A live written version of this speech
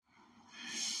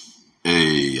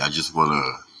I just want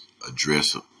to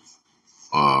address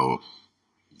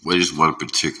just one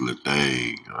particular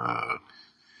thing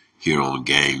here on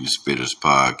Game Spitters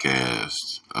Podcast.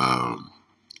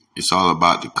 It's all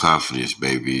about the confidence,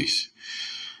 babies.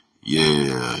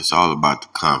 Yeah, it's all about the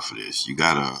confidence. You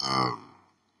gotta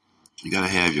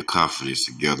have your confidence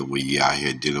together when you're out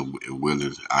here dealing with and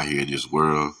willing out here in this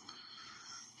world.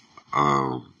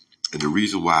 And the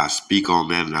reason why I speak on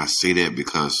that and I say that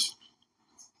because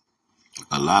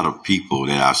a lot of people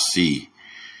that I see,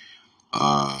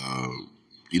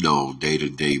 day to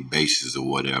day basis or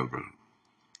whatever,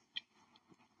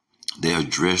 they're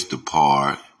dressed the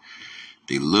part,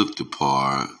 they look the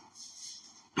part,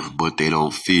 but they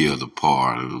don't feel the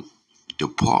part. And the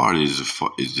part is the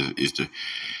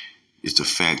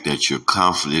fact that you're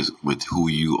confident with who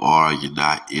you are. You're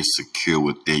not insecure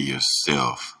within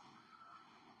yourself.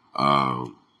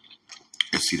 And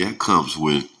see, that comes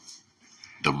with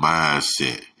the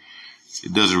mindset.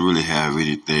 It doesn't really have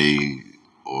anything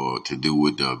or to do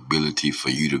with the ability for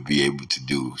you to be able to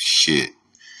do shit.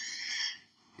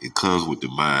 It comes with the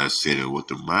mindset, and what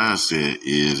the mindset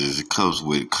is it comes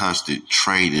with constant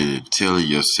training and telling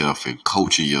yourself and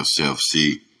coaching yourself.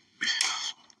 See,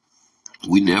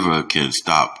 we never can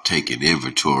stop taking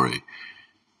inventory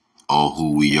on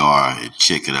who we are and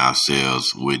checking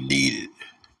ourselves when needed.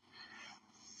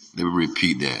 Let me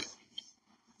repeat that.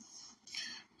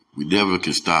 We never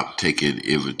can stop taking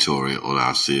inventory on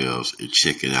ourselves and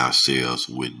checking ourselves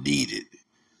when needed.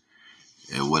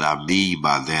 And what I mean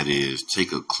by that is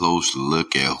take a close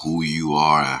look at who you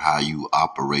are and how you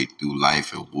operate through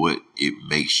life and what it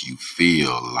makes you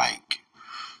feel like.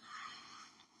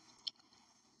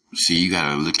 See, you got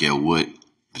to look at what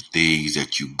the things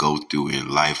that you go through in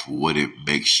life, what it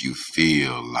makes you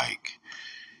feel like.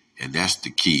 And that's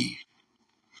the key.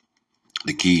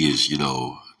 The key is,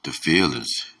 the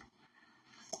feelings.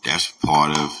 That's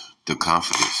part of the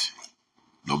confidence.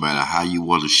 No matter how you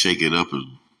want to shake it up and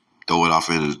throw it off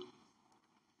and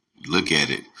look at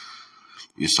it,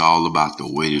 it's all about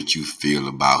the way that you feel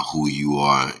about who you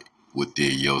are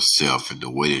within yourself and the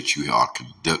way that you are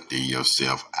conducting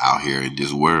yourself out here in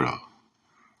this world.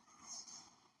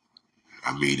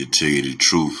 I mean, to tell you the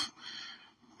truth,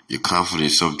 your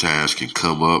confidence sometimes can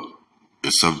come up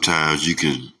and sometimes you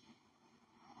can,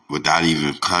 without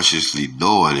even consciously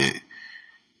knowing it,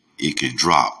 it can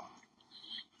drop.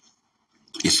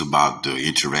 It's about the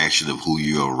interaction of who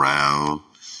you're around,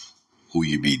 who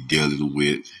you be dealing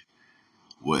with,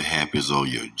 what happens on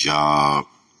your job,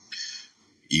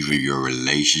 even your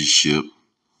relationship.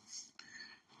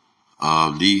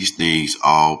 These things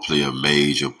all play a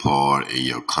major part in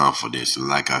your confidence. And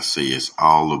like I say, it's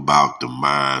all about the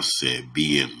mindset,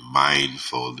 being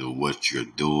mindful of what you're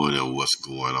doing and what's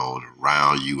going on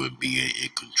around you and being in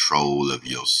control of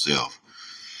yourself.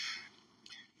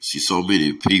 See, so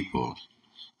many people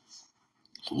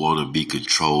want to be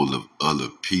control of other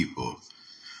people,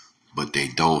 but they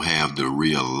don't have the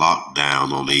real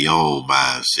lockdown on their own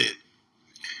mindset.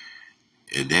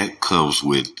 And that comes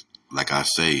with, like I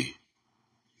say,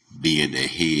 being the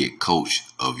head coach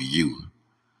of you.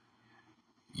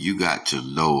 You got to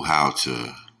know how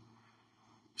to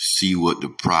see what the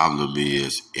problem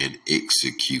is and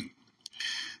execute.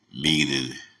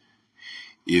 Meaning,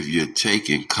 if you're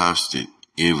taking constant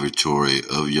inventory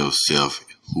of yourself,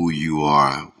 who you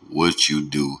are, what you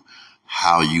do,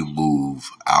 how you move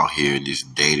out here in this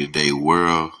day-to-day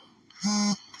world,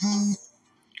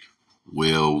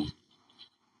 well,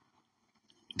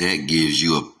 that gives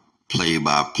you a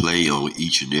play-by-play on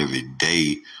each and every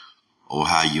day on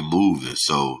how you're moving.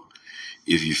 So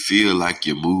if you feel like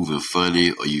you're moving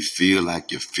funny or you feel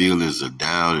like your feelings are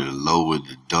down and low in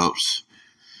the dumps,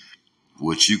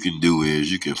 what you can do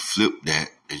is you can flip that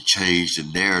and change the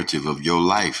narrative of your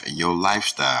life and your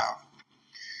lifestyle.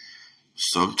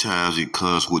 Sometimes it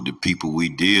comes with the people we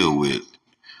deal with.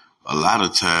 A lot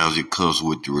of times it comes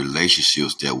with the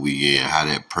relationships that we in, how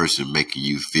that person making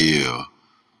you feel,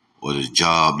 or the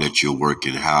job that you're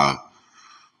working, how,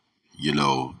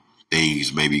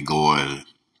 things may be going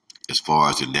as far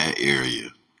as in that area.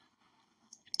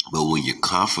 But when your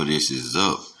confidence is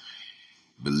up,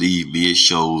 believe me, it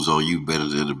shows on you better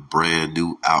than a brand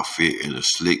new outfit and a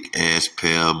slick ass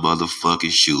pair of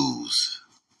motherfucking shoes.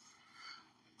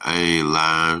 I ain't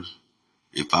lying.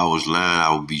 If I was lying,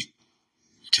 I would be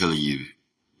telling you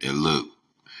that, look,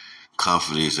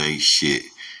 confidence ain't shit.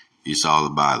 It's all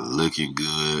about looking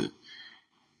good.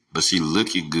 But see,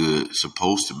 looking good is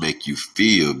supposed to make you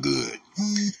feel good.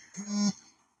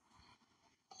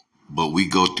 But we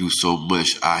go through so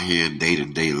much out here in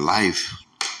day-to-day life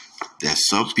that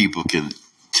some people can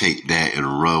take that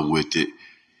and run with it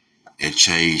and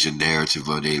change the narrative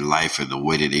of their life and the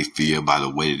way that they feel by the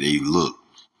way that they look.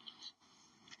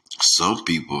 Some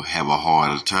people have a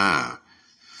harder time.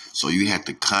 So you have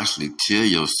to constantly tell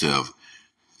yourself,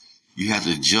 you have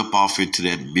to jump off into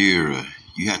that mirror.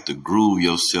 You have to groom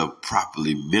yourself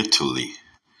properly mentally.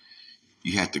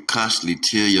 You have to constantly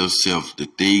tell yourself the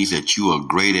things that you are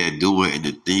great at doing and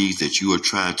the things that you are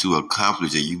trying to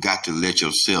accomplish. And you got to let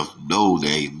yourself know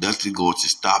there ain't nothing going to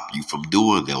stop you from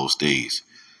doing those things.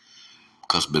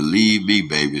 Because believe me,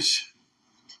 babies,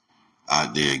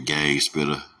 out there in Gang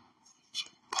Spitter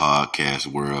podcast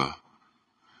world,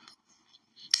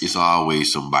 it's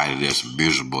always somebody that's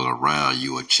miserable around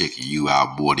you or checking you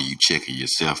out more than you checking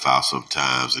yourself out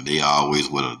sometimes. And they always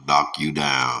want to knock you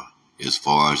down as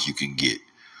far as you can get.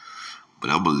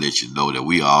 But I'm going to let you know that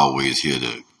we always here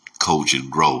to coach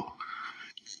and grow.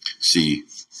 See,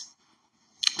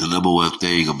 the number one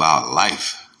thing about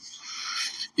life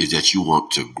is that you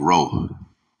want to grow.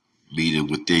 Meaning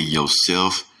within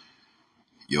yourself,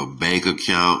 your bank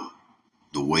account,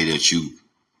 the way that you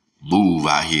move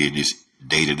out here in this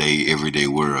day-to-day, everyday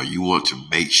world. You want to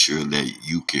make sure that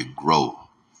you can grow.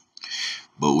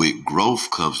 But with growth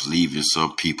comes leaving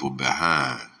some people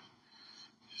behind.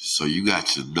 So you got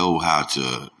to know how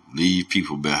to leave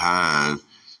people behind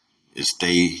and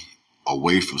stay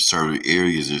away from certain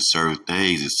areas and certain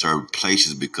things and certain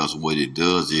places, because what it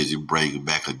does is it brings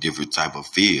back a different type of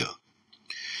feel.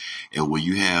 And when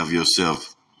you have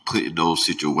yourself put in those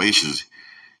situations,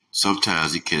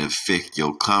 sometimes it can affect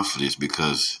your confidence,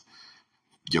 because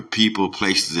your people,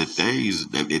 places, and things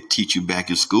that they teach you back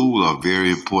in school are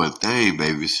very important things,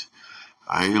 babies.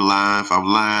 I ain't lying. If I'm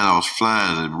lying, I was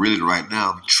flying. And really right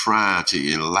now, I'm trying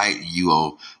to enlighten you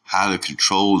on how to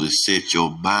control and set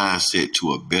your mindset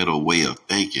to a better way of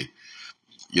thinking.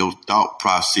 Your thought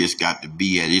process got to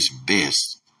be at its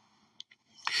best.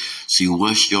 See,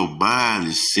 once your mind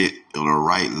is set on the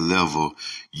right level,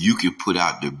 you can put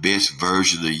out the best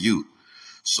version of you.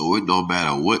 So it don't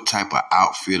matter what type of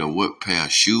outfit or what pair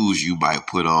of shoes you might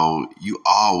put on, you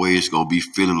always gonna be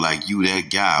feeling like you that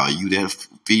guy, or you that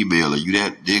female, or you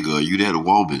that nigga, or you that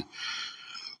woman.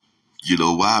 You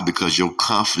know why? Because your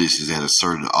confidence is at a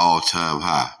certain all-time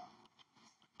high.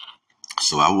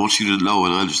 So I want you to know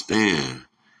and understand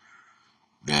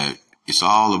that it's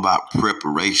all about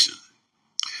preparation.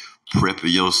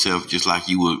 Prepping yourself just like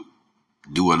you would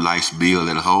do a nice meal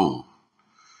at home.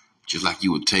 Just like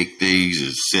you would take things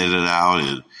and set it out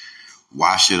and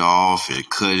wash it off and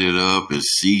cut it up and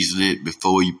season it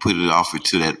before you put it off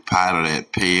into that pot or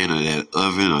that pan or that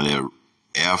oven or that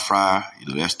air fryer. You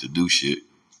know, that's the new shit.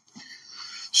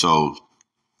 So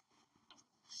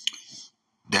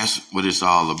that's what it's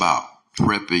all about.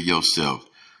 Prepping yourself.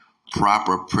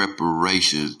 Proper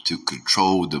preparation to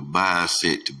control the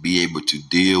mindset to be able to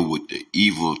deal with the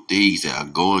evil things that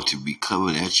are going to be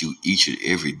coming at you each and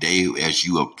every day as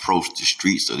you approach the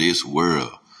streets of this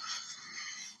world.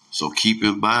 So keep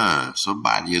in mind,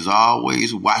 somebody is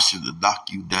always watching to knock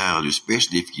you down,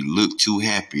 especially if you look too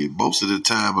happy. And most of the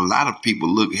time, a lot of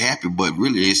people look happy, but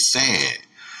really it's sad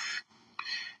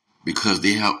because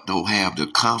they don't have the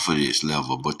confidence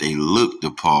level, but they look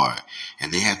the part.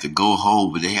 And they have to go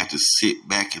home and they have to sit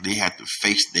back and they have to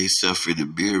face themselves in the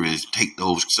mirror and take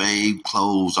those same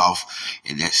clothes off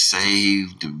and that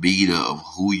same demeanor of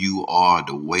who you are,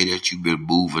 the way that you've been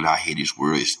moving out here in this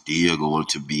world is still going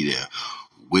to be there,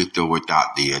 with or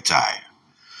without the attire.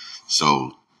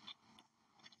 So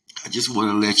I just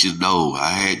want to let you know, I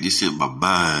had this in my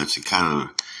mind to kind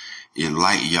of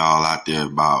enlighten y'all out there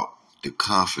about the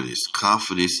confidence.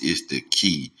 Confidence is the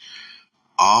key.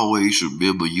 Always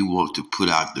remember you want to put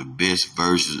out the best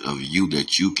version of you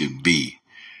that you can be.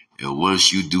 And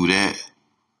once you do that,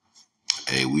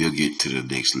 hey, we'll get to the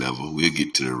next level. We'll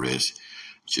get to the rest.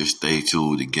 Just stay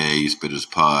tuned to Gang Spitters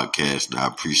Podcast. And I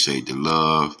appreciate the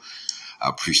love. I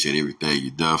appreciate everything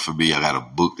you've done for me. I got a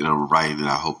book that I'm writing, and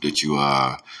I hope that you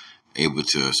are able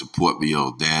to support me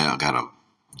on that. I got a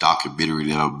documentary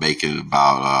that I'm making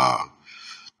about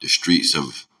the streets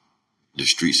of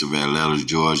Atlanta,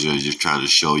 Georgia, just trying to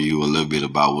show you a little bit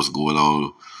about what's going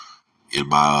on in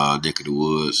my neck of the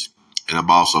woods. And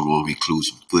I'm also going to include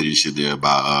some footage in there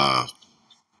about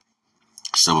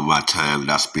some of my time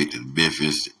that I spent in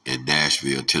Memphis and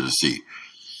Nashville, Tennessee.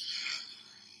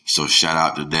 So shout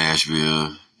out to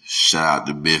Nashville, shout out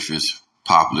to Memphis,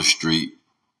 Poplar Street,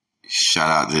 shout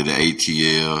out to the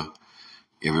ATL,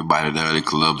 everybody down in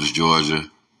Columbus, Georgia.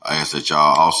 I ask that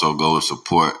y'all also go and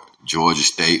support Georgia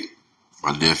State.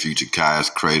 My nephew,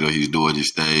 Jakias Cradle, he's doing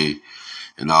his thing.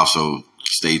 And also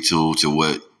stay tuned to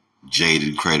what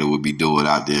Jaden Cradle will be doing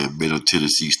out there in Middle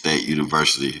Tennessee State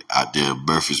University out there in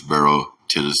Murfreesboro,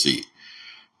 Tennessee.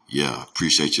 Yeah,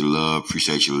 appreciate your love.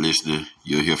 Appreciate you listening.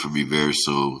 You'll hear from me very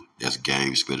soon. That's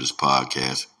Game Spitters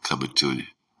Podcast coming to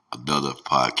another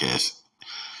podcast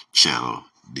channel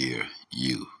near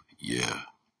you. Yeah.